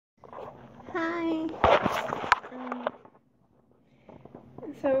Hi.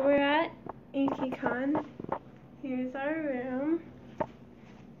 So we're at Ikki. Here's our room.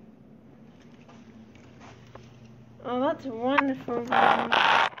 Oh, that's a wonderful room.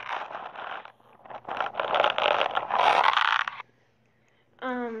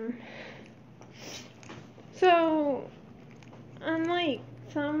 So unlike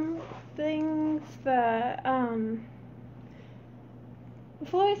some things, the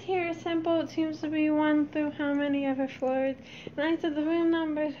floors here are simple. It seems to be 1 through how many other floors. And I said the room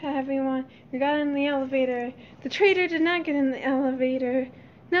numbers for everyone. We got in the elevator. The traitor did not get in the elevator.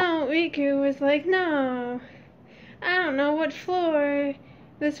 No, Riku was like, no, I don't know what floor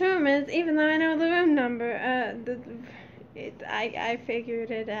this room is, even though I know the room number. I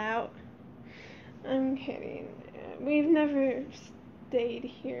figured it out. I'm kidding. We've never stayed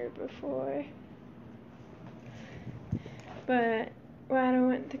here before. But Ryder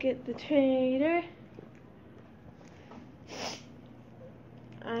went to get the traitor.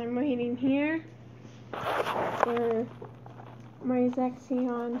 I'm waiting here for my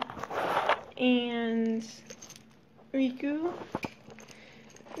Zexion and Riku.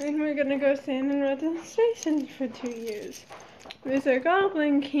 And we're gonna go stand in registration for 2 years. There's our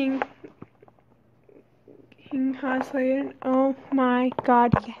Goblin King cosplayer. Oh my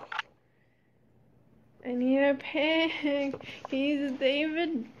god, yes. I need a pig. He's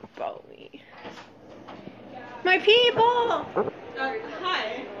David Bowie. My people!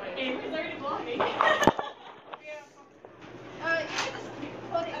 Hi. Amy's already vlogging.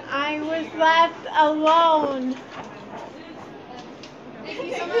 I was left alone. Thank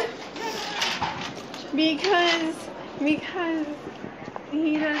you so much. Because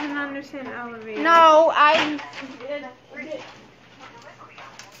he doesn't understand elevators. No,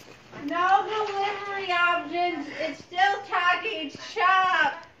 no delivery options. It's still talking. Shut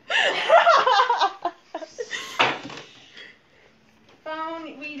up.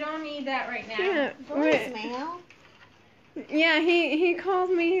 Phone. We don't need that right now. Yeah, Voicemail. yeah, he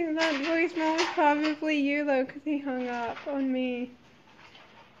called me. That voicemail was probably you though, because he hung up on me.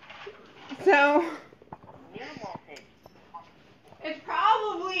 So It's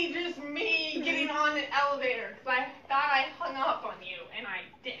probably just me getting on an elevator because I thought I hung up on you and I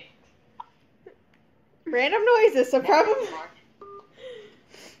didn't. Random noises, so probably.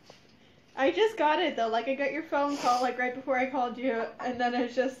 I just got it though. Like I got your phone call like right before I called you, and then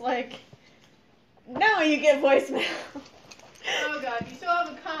it's just like, now you get voicemail. Oh god, you still have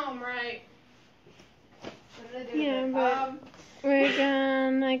a comb, right? What did I do? yeah, but we're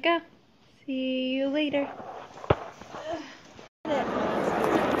gonna go. See you later.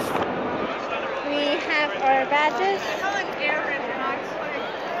 We have our badges. I felt like Aaron and I was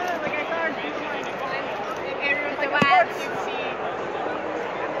like I thought he was like, and Aaron was like,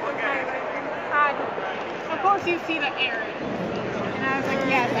 of course you see the Aaron. And I was like,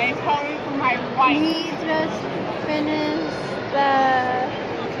 yes, I am calling for my wife. We just finished the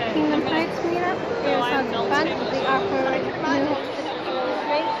Kingdom Hearts meetup. It was so fun. They offer new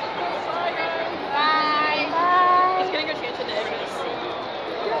race. Bye. Bye. It's gonna go chance today.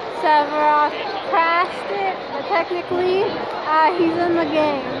 Sephiroth crashed it, but technically he's in the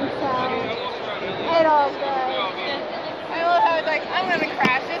game, so it all good. I love how it's like, I'm gonna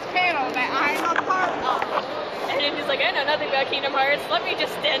crash this panel that I'm a part of. And then he's like, I know nothing about Kingdom Hearts. Let me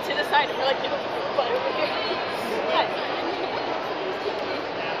just stand to the side and be like, no, but over here.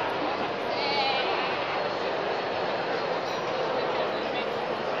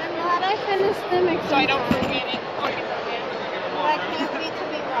 I'm glad I finished the mix. So I don't forget it. That can't be to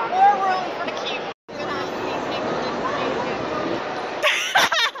be wrong. More room for the cube.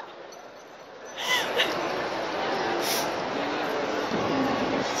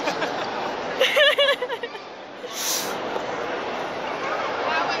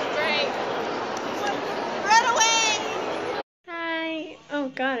 That was great. Run away! Hi. Oh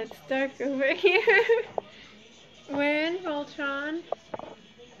god, it's dark over here. We're in Voltron.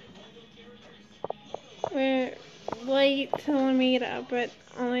 We're late to the meetup, but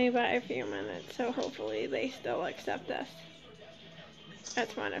only by a few minutes, so hopefully they still accept us.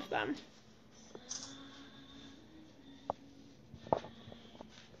 That's one of them.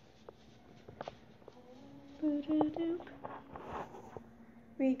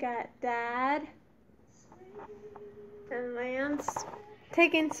 We got Dad and Lance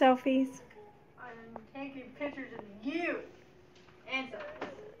taking selfies. I'm taking pictures of you. And so,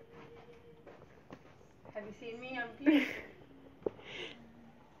 have you seen me? I'm beautiful.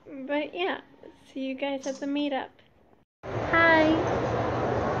 But yeah, see you guys at the meetup. Hi.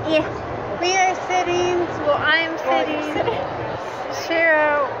 Yeah, we are sitting. Well, I am sitting.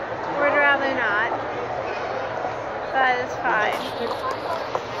 Shiro would rather That is fine.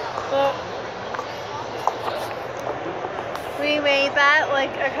 Well, we made that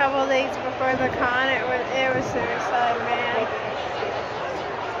like a couple days before the con. It was suicide, man.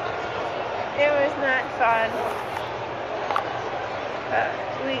 It was not fun. But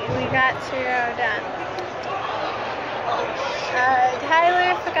we got Zero done.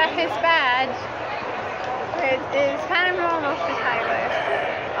 Tyler forgot his badge. It's kind of normal for Tyler.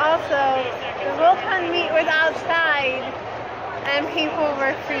 Also, the Volcon meet was outside and people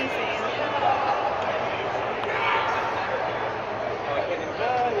were freezing.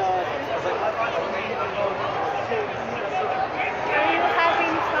 Are you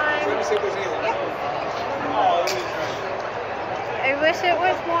having fun? I wish it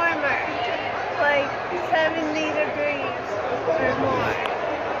was warmer, like 70 degrees or more.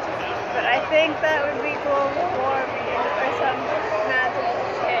 But I think that would be global warming or some magical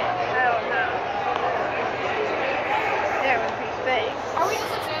shit. I don't know. There would be things.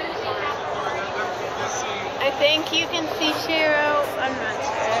 I think you can see Shiro. I'm not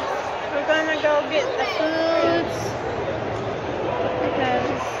sure. We're gonna go get the foods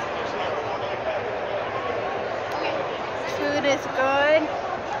because food is good.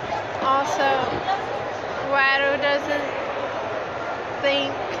 Also, Wado doesn't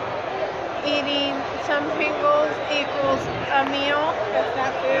think eating some Pringles equals a meal. That's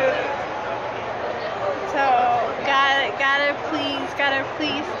not food. So gotta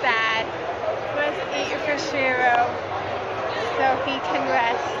please Dad. Let's eat for Shiro so he can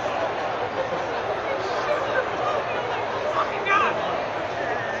rest.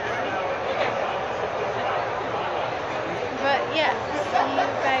 But yeah, see you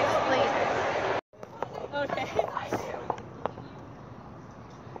guys later. Okay.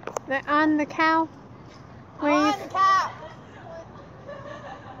 They're on the cow.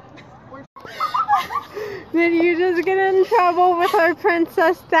 Did you just get in trouble with our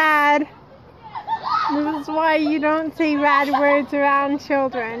princess dad? This is why you don't say bad words around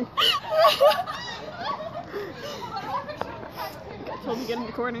children. Got told to get in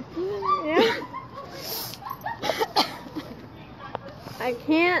the corner. Yeah. I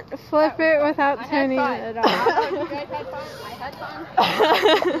can't flip it without turning it off. You guys had fun? I had fun.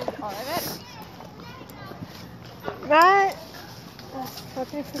 Alright. That.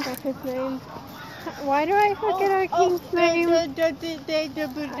 Fuck, I forgot his name. Why do I forget our king's name?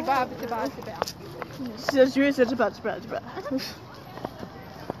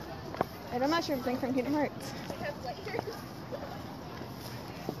 And I'm not sure if it's from Kingdom Hearts.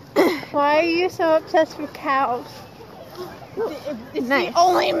 Why are you so obsessed with cows? It's Nice. the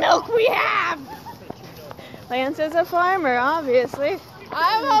only milk we have! Lance is a farmer, obviously.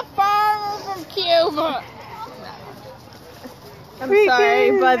 I'm a farmer from Cuba! I'm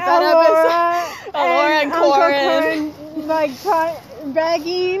sorry, but that episode... Alora and Corin. Like,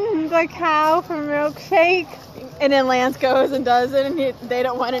 begging the cow for milkshake. And then Lance goes and does it, and they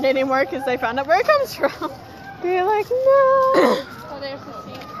don't want it anymore because they found out where it comes from. They're like, no. Oh, there's the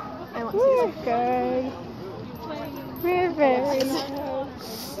scene. I want We're to good. We're very good.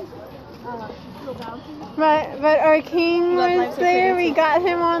 But our king was there. We got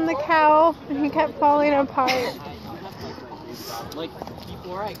him on the cow, and he kept falling apart. Like,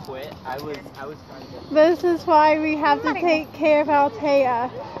 before I quit, I was trying to... This is why we have to take care of Altea,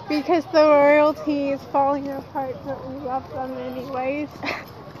 because the royalty is falling apart, but we love them anyways.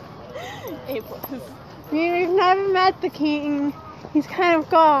 A+. We've never met the king. He's kind of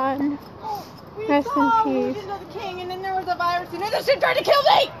gone. Rest in peace. The king, and then there was a virus, and then the shit tried to kill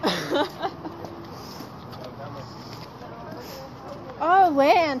me! Oh,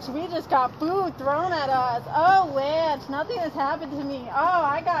 Lance, we just got food thrown at us. Oh, Lance, nothing has happened to me. Oh,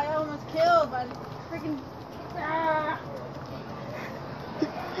 I got almost killed by the freaking... Ah.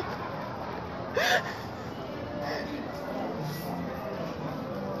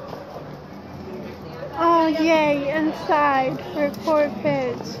 Oh, yay, inside for poor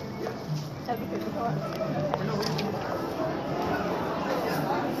Pidge.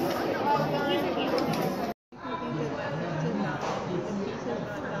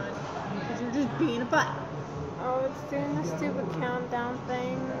 You're just being a butt. Oh, it's doing the stupid countdown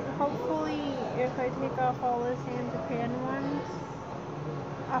thing. Hopefully, if I take off all the San Japan ones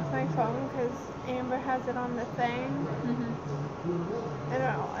off my phone, because Amber has it on the thing,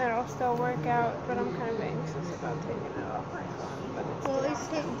 it'll still work out, but I'm kind of anxious about taking it off my phone. But it's Well, at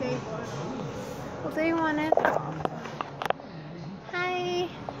least take day one. well, day one is off. Hi.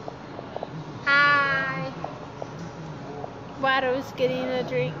 Hi. Wado's getting a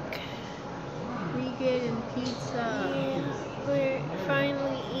drink. We getting pizza. Yeah, we're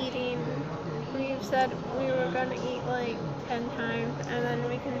finally eating. We've said we were gonna eat like 10 times, and then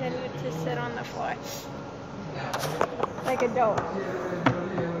we continued to sit on the floor. Like adults.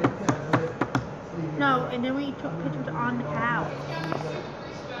 No, and then we took pictures on the cow.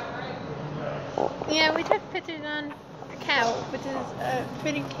 Yeah, we took pictures on a cow, which is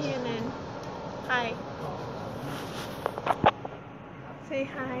pretty canon. Hi. Say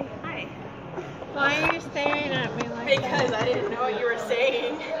hi. Hi. Why are you staring at me like that? Because I didn't know what you were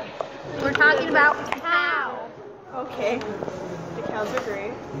saying. We're talking about the cow. Okay. The cows are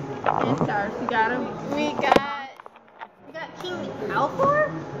great. And stars. We got him. We got King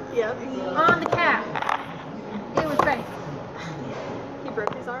Alfor Yep. on the cow. It was great. He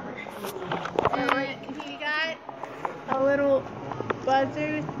broke his armor. and we got a little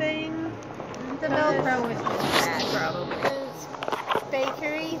buzzer thing. The Velcro was bad, probably. This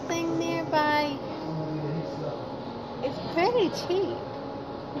bakery thing nearby. It's pretty cheap.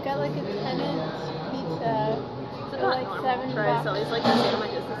 We got like a 10-inch pizza for like $7. So he's like the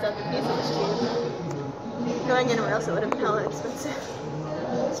sandwiches and stuff. The pizza was cheap. Going anywhere else, it would have been hella expensive.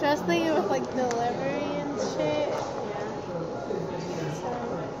 Especially with like delivery and shit. So,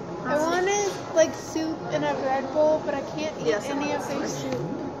 I wanted like soup in a bread bowl, but I can't eat any of their soup.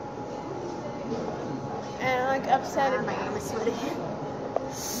 And I'm like upset at My arm is sweaty.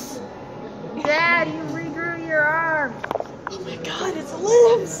 Dad, you regrew your arm. Oh my god, it's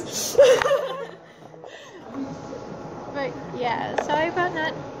limbs! But yeah, sorry about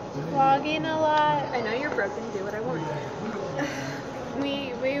not vlogging a lot. I know you're broken, do what I want.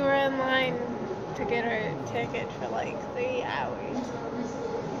 We were in line to get our ticket for like 3 hours.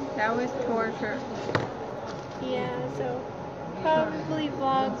 That was torture. Yeah, so probably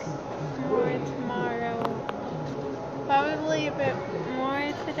vlog more tomorrow. Probably a bit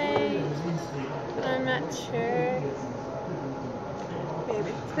more today, but I'm not sure.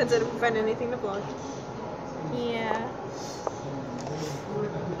 Maybe. Depends if we find anything to vlog. Yeah.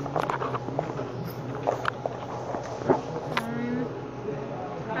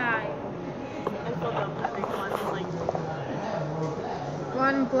 Hi. I feel dumb having fun and like.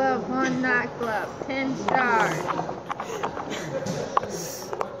 One glove, one not glove. 10 stars.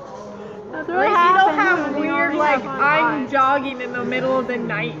 That's Like, you know how when you weird, only like, have one I'm eye. jogging in the middle of the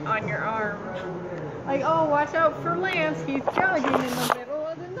night on your arm. Like, oh, watch out for Lance. He's jogging in the middle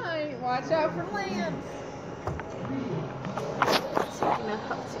of the night. Watch out for Lance.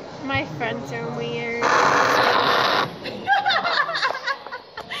 My friends are weird.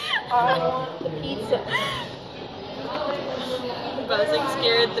 I want the pizza. Buzzing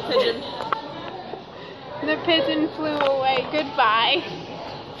scared the pigeon. The pigeon flew away. Goodbye.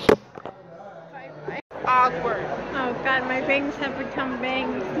 Bye-bye. Awkward. Oh god, my bangs have become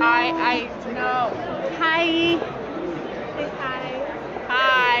bangs. I know. Hi. Say hi.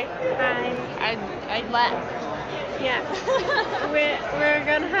 Hi. Hi. I left. Yeah. we're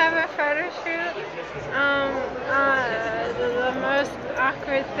gonna have a photo shoot. The most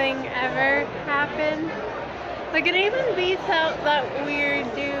awkward thing ever happened. Like, it even beats out that weird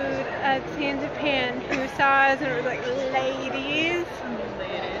dude at San Japan who saw us and was like, ladies.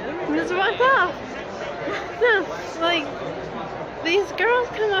 And just walked off. No, like, these girls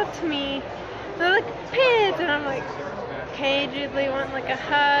come up to me, they're like, Pids, and I'm like, okay, do they want like a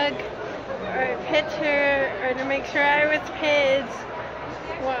hug or a picture or to make sure I was Pids?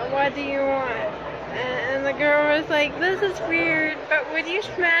 What do you want? And the girl was like, this is weird, but would you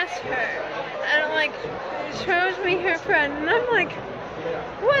smash her? And like, shows me her friend, and I'm like,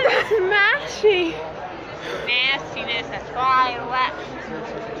 what is smashing? Nastiness, that's why I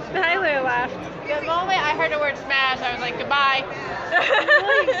left. Tyler laughed. The moment I heard the word smash, I was like, goodbye.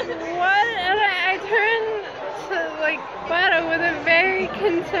 Like, what? And I turned to like Betta with a very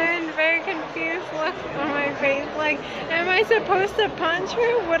concerned, very confused look on my face. Like, am I supposed to punch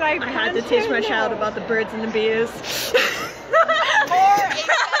her? Would I punch her? I had to teach my No. child about the birds and the bees. Or a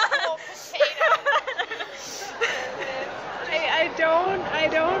festival potato. I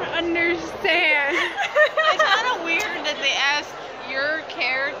don't understand. It's kind of weird that they asked your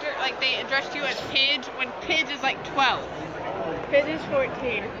character, like they addressed you as Pidge when Pidge is like 12. Pidge is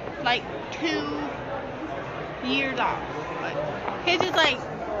 14. Like 2 years off. Like, Pidge is like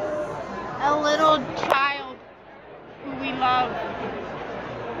a little child who we love.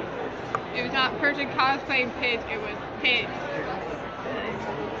 It was not person cosplaying Pidge, it was Pidge.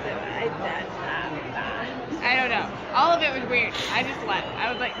 I don't know. All of it was weird. I just left.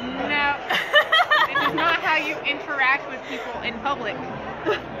 I was like, no. This is not how you interact with people in public.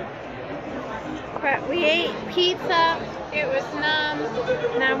 But we ate pizza. It was numb.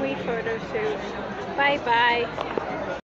 Now we photo shoot. Bye bye.